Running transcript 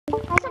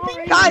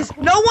Guys,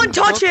 no one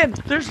touch him.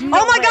 There's Oh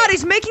my God,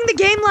 he's making the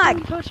game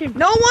lag. Touch him.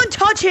 No one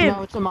touch him.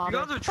 No, it's a mod. You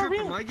guys are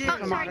tripping. My game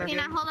Oh, sorry,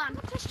 Tina. Hold on.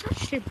 Just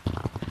touch him.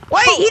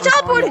 Wait, he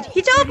teleported.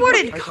 He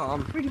teleported. I saw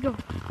him. Where'd he go?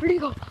 Where'd he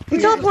go? He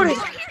teleported. He's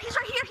right here. He's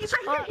right here. He's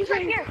right here. He's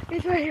right here.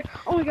 He's right here.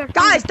 Oh my God.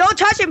 Guys, don't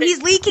touch him.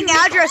 He's leaking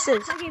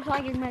addresses.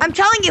 I'm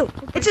telling you,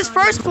 it's his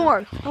first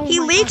form. He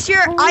leaks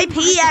your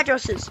IP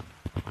addresses.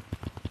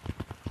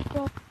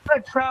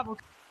 Good travel.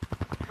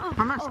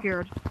 I'm not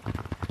scared.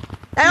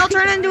 Then he'll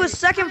turn into his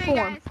second Okay,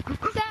 form. guys.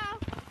 So,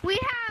 we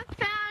have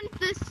found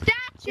the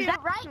statue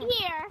right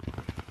here.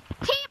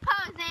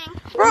 T-posing.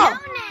 Bro, No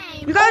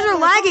name. You guys are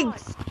lagging.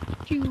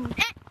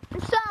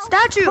 So,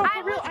 Statue.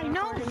 I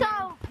know.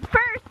 So,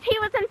 first, he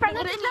was in front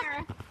of the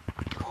mirror.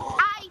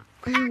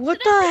 I What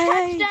the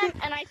accidentally touched heck?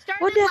 him, and I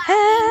started What the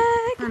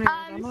laughing.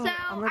 heck?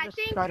 So I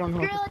think I don't know,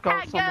 Gorilla just go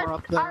Tag somewhere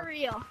ghosts up there. are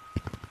real.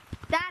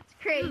 That's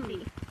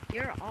crazy.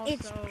 You're also.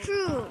 It's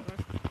true.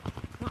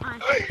 Look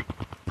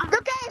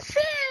Look at you! See,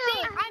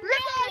 I'm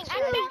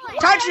filming.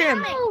 Touch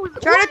him.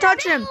 Try to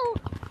touch him.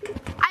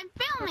 I'm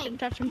filming.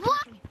 Touch him.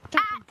 Look at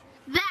that.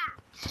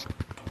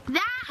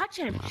 That Touch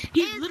him.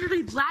 He's is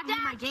literally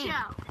lagging my game.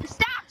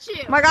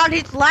 Statue. Oh my God,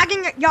 he's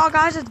lagging y'all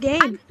guys' I'm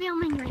game.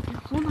 filming right now.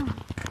 Hold on.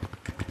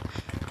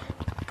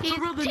 He's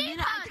Bro, the minute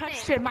I touched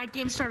T-posing. him, my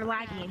game started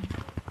lagging.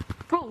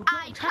 Bro,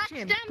 I don't touch touched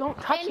him. him. Don't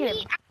touch and him.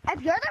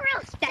 If you're the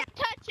real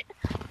statue,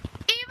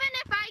 even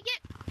if I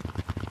get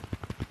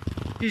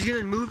He's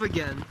gonna move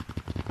again.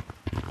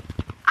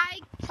 I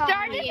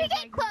started to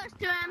get close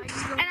to him,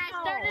 and I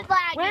started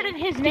lagging. Where did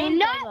his Do name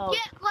go, not though?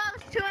 get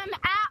close to him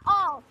at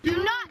all. Do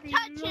not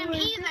touch him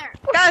either.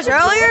 Guys,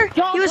 earlier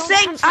he was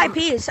saying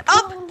IPs.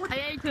 Oh, I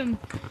ate him.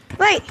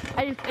 wait.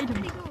 I just ate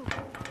him.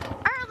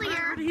 Earlier,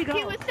 Where did he go?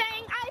 he was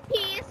saying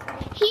IPs.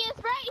 He is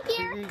right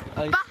here,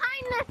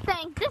 behind this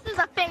thing. This is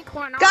a fake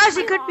one. Guys,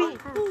 he could be.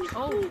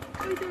 Oh.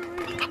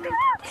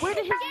 Where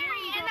did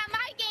Scary, and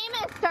my game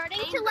is starting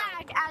to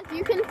lag, as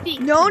you can see.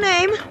 No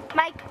name.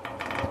 My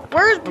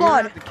Where's I'm gonna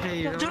blood? have to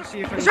cave. I'm gonna see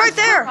if I He's can- right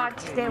there. God,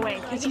 stay away,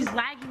 because he's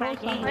lagging my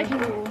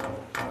game.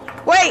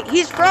 Wait,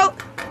 he's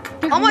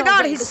Oh my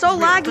God, he's so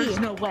laggy. There's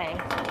no way.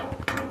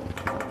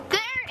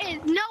 There is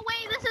no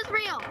way this is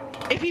real.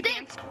 If he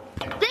This,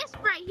 this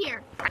right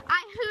here.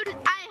 I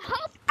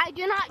hope I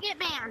do not get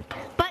banned.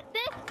 But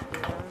this,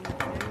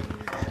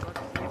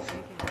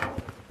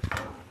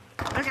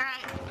 okay.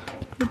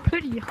 You're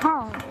pretty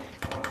hard.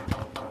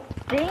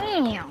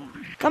 Damn.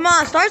 Come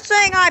on, start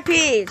saying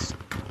IPs.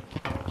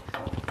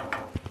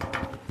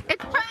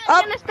 it's probably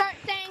Up. gonna start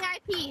saying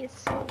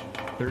IPs.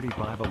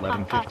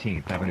 3511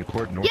 15th Avenue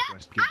Court, Yep,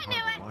 Northwest Gig I knew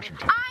Harbor, it.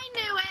 Washington. I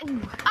knew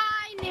it.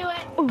 I knew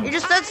it. You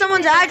just said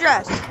someone's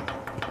address.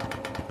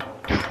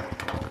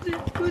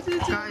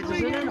 Guys,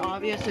 isn't it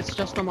obvious it's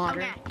just a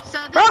modder? Okay, so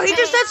this Bro, he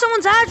just said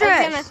someone's I'm gonna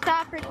address.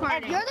 stop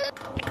recording.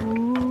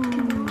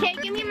 Okay,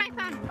 give me my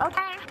phone.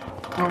 Okay.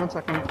 Oh, 1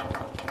 second.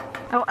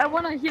 I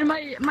want to hear my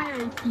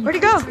IP. Where'd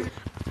he go?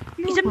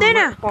 He's up there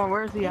now. Oh,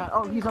 where is he at?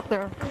 Oh, he's up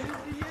there.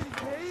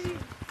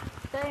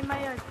 Say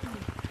my IP.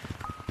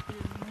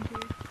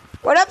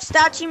 What up,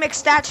 Statue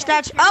McStatch?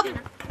 Up.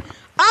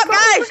 Up,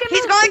 guys.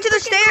 He's going to the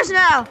stairs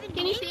now.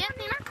 Can you see it,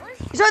 Tina?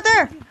 He's right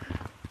there.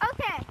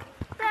 Okay.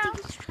 So,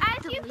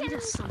 as you can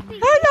see,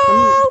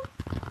 Hello.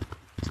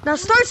 Now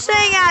start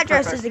saying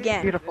addresses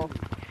again. Beautiful.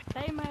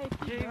 Say my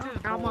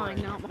IP. Not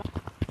mine, not mine.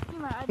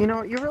 You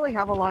know, you really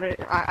have a lot of.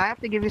 I have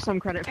to give you some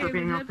credit for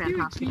being a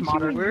fantastic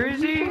modder. Where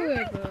is he?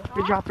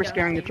 Good job for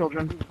scaring the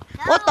children.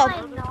 What the?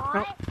 I'm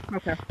not.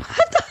 Okay.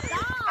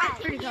 I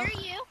can hear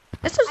you.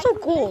 This is so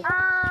cool.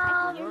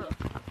 I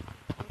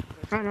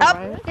know, Up.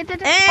 right?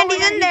 And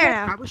he's in there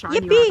I now. wish I knew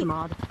how to Yippee.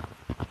 mod.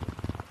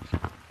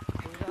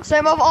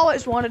 Sam, I've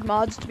always wanted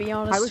mods, to be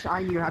honest. I wish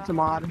I knew how to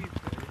mod.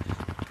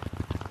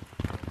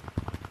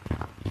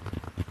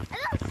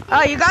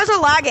 Oh, you guys are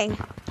lagging.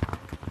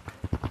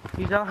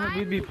 He's at I'm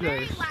Habibi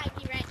very place.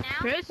 laggy right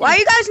now. Why are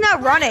you guys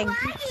not running?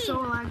 So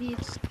laggy.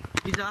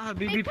 He's at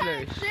Habibi Because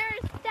place.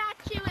 there's a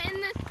statue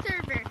in this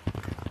server.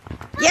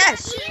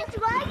 Yes. He's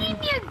lagging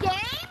your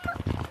game?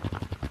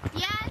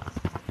 Yes.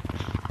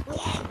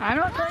 I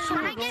don't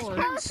When I get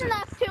close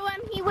enough to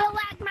him, he will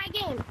lag my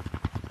game.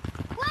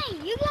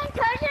 Wait, you can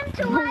touch him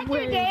to lag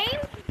your game?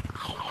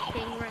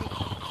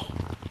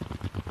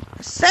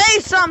 Say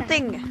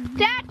something.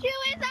 Statue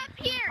is up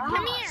here.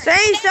 Come here.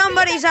 Say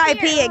somebody's Statue's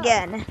up IP here.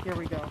 again. Here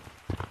we go.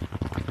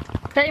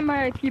 Say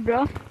my IP,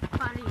 bro.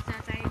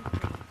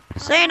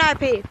 Say an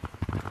IP.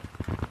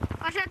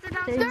 Watch out, the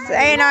Say-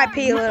 Say an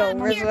IP,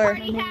 little Here, Rizzler.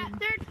 party hat,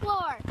 third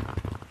floor.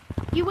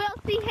 You will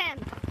see him.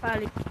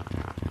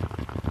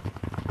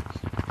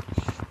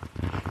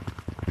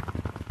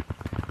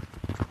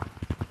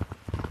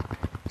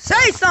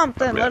 Say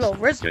something, little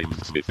Rizzler.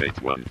 James Smith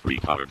 813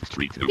 Howard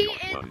Street, New He York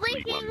is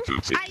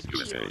 131226 leaking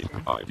USA.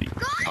 ID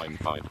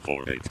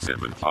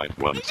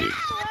 9548751.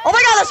 Oh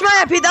my God, that's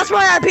my IP. That's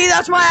my IP.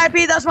 That's my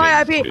IP. That's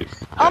my IP.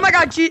 Oh my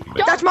God,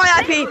 that's my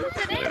IP.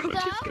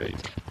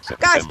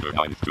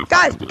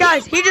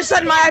 Guys, he just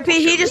said my IP.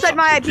 He just said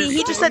my IP.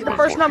 He just said the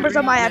first numbers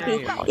of my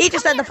IP. He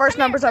just said the first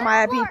numbers of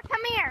my IP.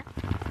 Come here.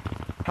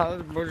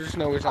 We'll just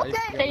know his IP.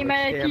 Hey,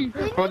 man,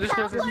 We'll just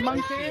know his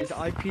monkey. IP. His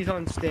IP's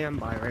on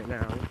standby right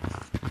now.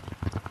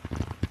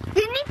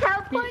 Do you need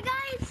teleport,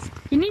 guys?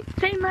 You need to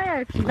say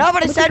my IP.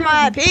 Nobody said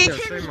my IP. Yeah,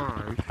 say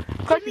mine.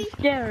 Cause he's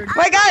scared.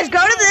 Wait, guys, go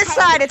to this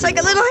side. It's like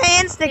a little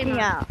hand sticking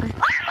out. Oh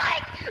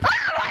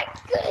my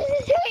goodness,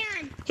 his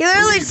hand. He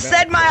literally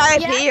said my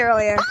IP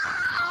earlier.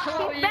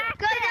 He's back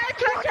there.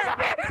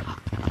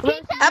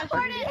 He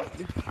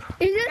teleported.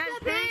 He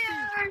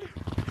disappeared.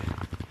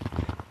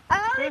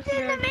 Oh, he's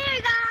in the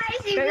mirror,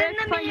 guys. He's in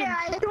the mirror,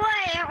 I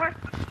swear.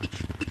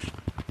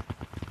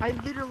 I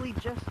literally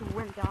just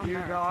went down You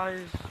there.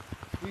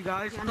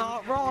 guys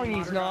thought wrong.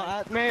 He's not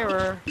at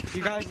mirror.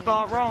 You guys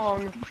thought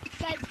wrong.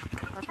 Guys,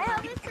 I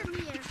hope it's a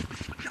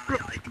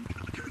mirror.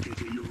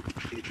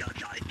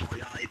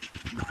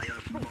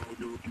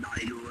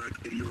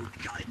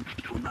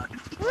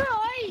 Where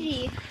are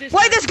you?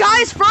 Wait, this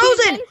guy's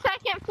frozen.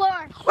 Second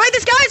floor. Wait,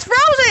 this guy's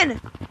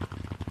frozen.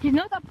 He's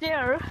not up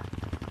there.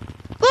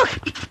 Look,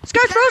 this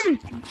guy's frozen.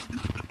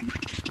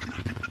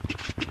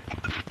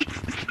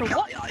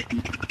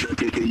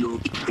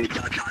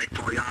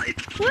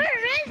 Where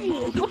is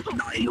he?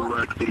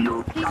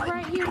 He's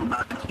right here.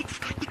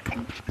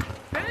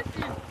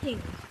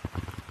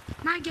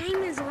 My game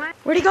is lag.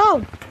 Where'd he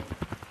go?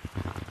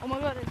 Oh my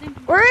god, I think.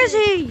 Where is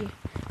he?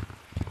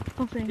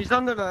 Something. He's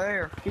under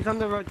there. He's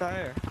under right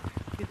there.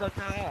 He's up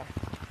there.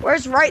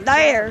 Where's right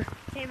there?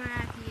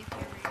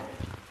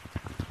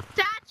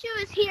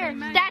 Statue is here.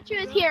 Statue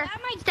is here.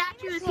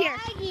 Statue is here.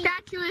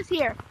 Statue is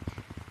here.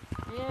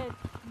 Yeah,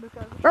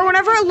 because Bro,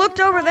 whenever I looked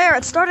over there,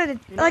 it started,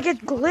 like,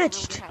 it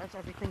glitched. Has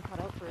everything cut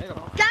out for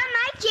itself. Got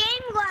my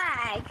game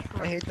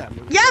lag. I hate that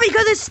movie. Yeah,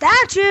 because it's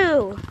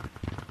statue.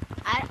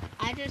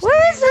 I just.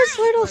 Where's this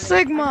little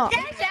Sigma?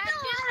 That statue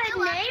has a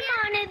name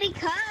on it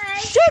because.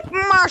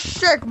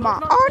 Sigma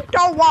on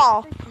the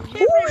wall.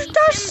 Who's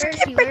the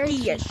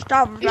skippiest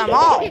of them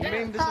all? He made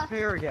him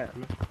disappear again.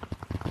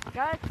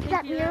 guys,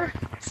 That here. mirror.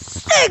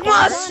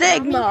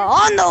 Sigma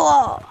on the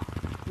wall.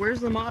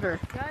 Where's the modder?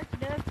 Guys,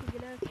 get us.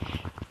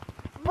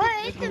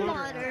 What is the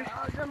motor?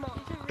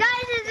 Guys,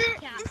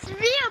 it's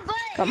real, but.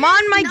 Come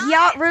on, my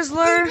yacht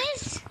Rizzler. It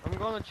is. I'm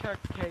gonna check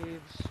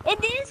caves.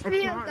 It is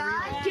real, not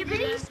guys.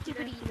 real.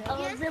 Skippity.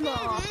 Yes, it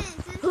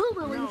is. Who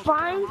will we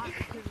find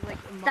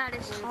that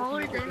is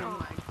taller than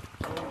us?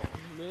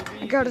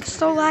 Maybe. God, it's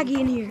so laggy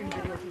in here.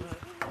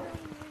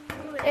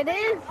 It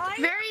is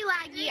very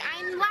laggy.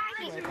 I'm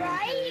lagging,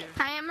 right?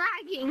 I am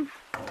lagging.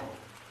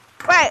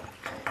 Wait, I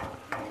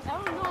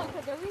don't know,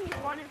 because I think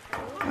he's wanted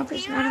nope,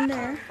 it's not in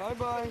there. Bye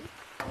bye.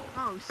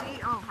 Oh, see?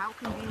 Oh, how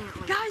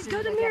convenient. Guys,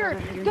 go to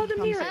mirror. Go to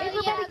mirror.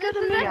 Everybody go to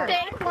this is a mirror.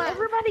 fake one.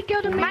 Everybody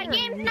go to mirror. My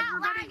game's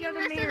not lagging.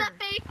 This is a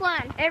fake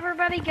one.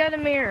 Everybody go to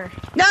mirror.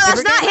 No,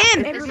 that's not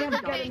him. This is Everybody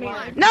a go to fake mirror.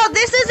 one. No,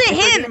 this isn't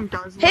him.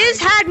 His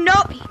had no.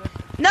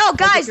 No,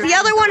 guys, the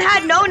other one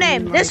had no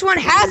name. This one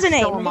has a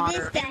name.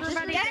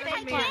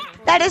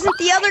 That isn't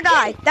the other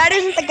guy. That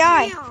isn't the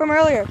guy from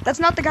earlier. That's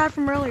not the guy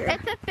from earlier.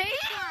 It's a fake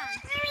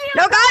one.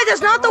 No, guys,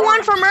 that's not the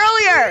one from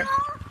earlier.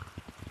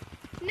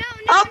 No,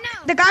 Oh,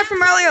 the guy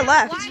from earlier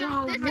left.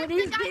 Why? This what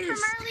is is the guy this?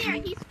 from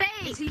earlier. He's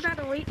fake. Is he about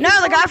to wait? No,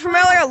 the guy from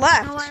earlier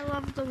left. I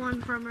love the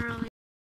one from earlier.